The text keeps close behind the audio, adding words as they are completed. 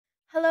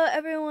Hello,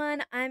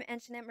 everyone. I'm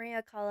Anjanette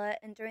Alcala,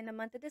 and during the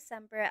month of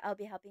December, I'll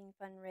be helping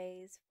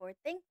fundraise for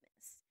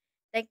Thankmas.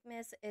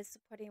 Thankmas is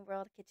supporting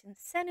World Kitchen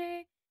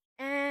Center,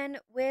 and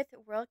with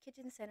World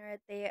Kitchen Center,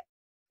 the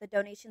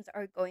donations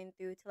are going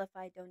through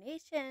Telefy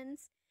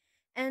donations.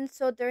 And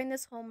so during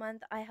this whole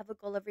month, I have a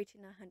goal of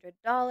reaching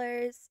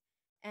 $100.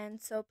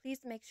 And so please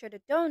make sure to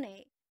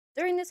donate.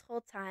 During this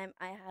whole time,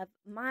 I have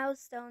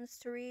milestones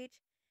to reach.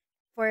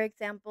 For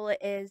example,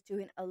 is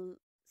doing a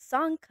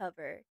song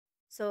cover.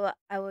 So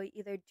I will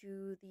either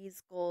do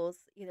these goals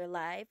either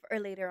live or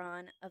later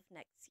on of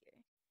next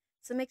year.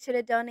 So make sure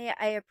to donate.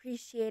 I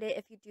appreciate it.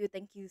 If you do,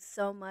 thank you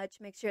so much.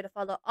 Make sure to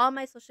follow all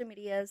my social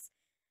medias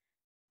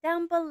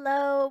down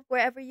below,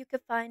 wherever you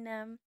could find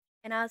them.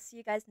 And I'll see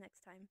you guys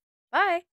next time. Bye.